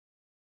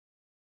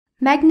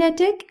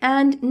Magnetic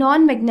and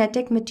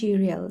non-magnetic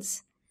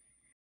materials.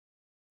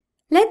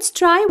 Let's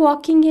try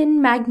walking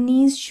in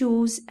Magnie's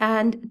shoes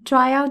and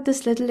try out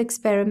this little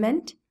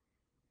experiment.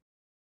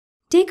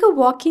 Take a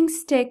walking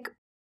stick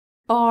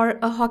or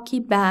a hockey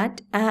bat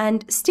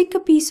and stick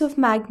a piece of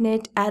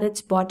magnet at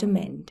its bottom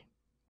end.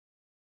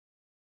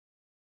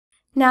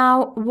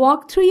 Now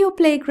walk through your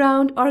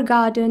playground or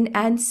garden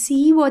and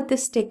see what the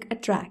stick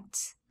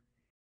attracts.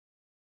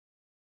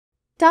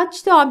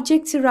 Touch the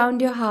objects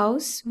around your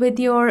house with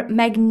your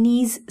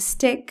Magnie's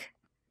stick.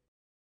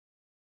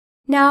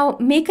 Now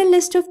make a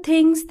list of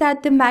things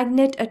that the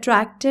magnet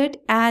attracted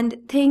and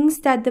things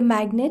that the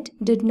magnet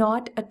did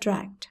not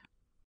attract.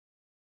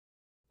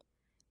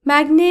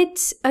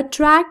 Magnets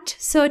attract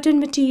certain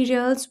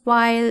materials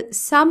while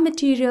some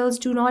materials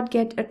do not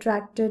get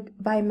attracted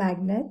by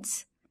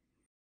magnets.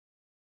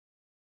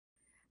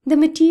 The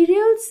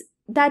materials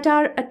that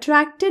are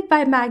attracted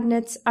by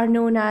magnets are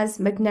known as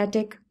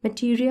magnetic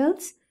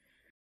materials,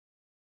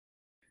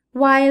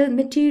 while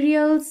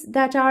materials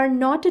that are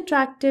not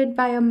attracted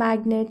by a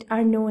magnet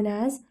are known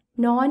as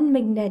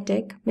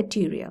non-magnetic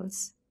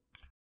materials.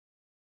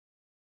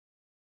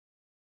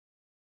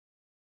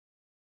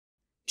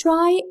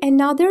 Try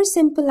another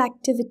simple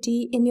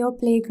activity in your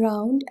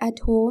playground, at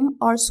home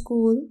or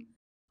school,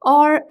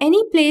 or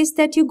any place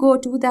that you go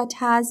to that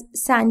has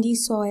sandy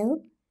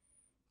soil.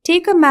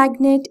 Take a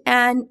magnet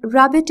and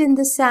rub it in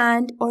the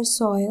sand or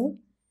soil.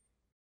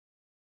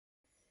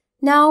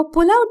 Now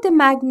pull out the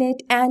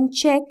magnet and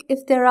check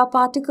if there are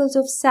particles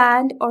of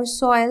sand or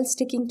soil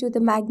sticking to the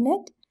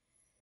magnet.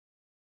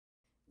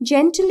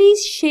 Gently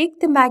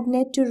shake the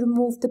magnet to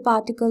remove the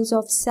particles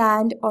of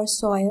sand or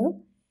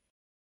soil.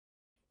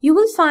 You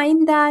will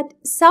find that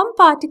some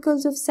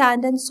particles of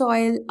sand and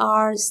soil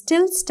are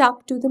still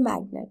stuck to the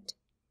magnet.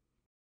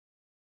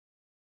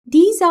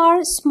 These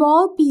are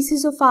small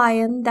pieces of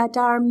iron that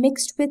are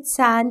mixed with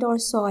sand or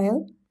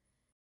soil.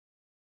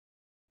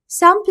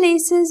 Some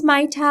places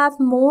might have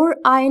more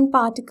iron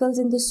particles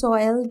in the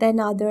soil than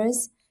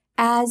others,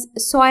 as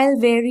soil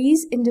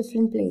varies in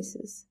different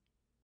places.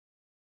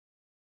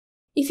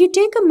 If you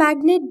take a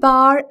magnet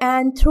bar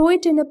and throw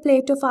it in a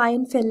plate of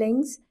iron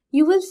fillings,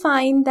 you will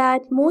find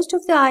that most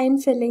of the iron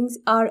fillings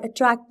are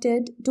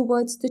attracted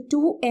towards the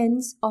two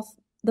ends of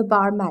the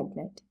bar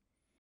magnet.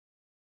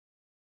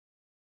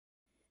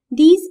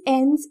 These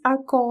ends are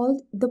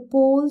called the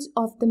poles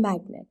of the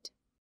magnet.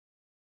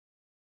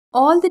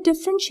 All the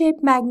different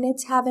shaped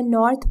magnets have a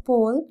north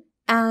pole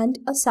and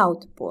a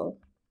south pole.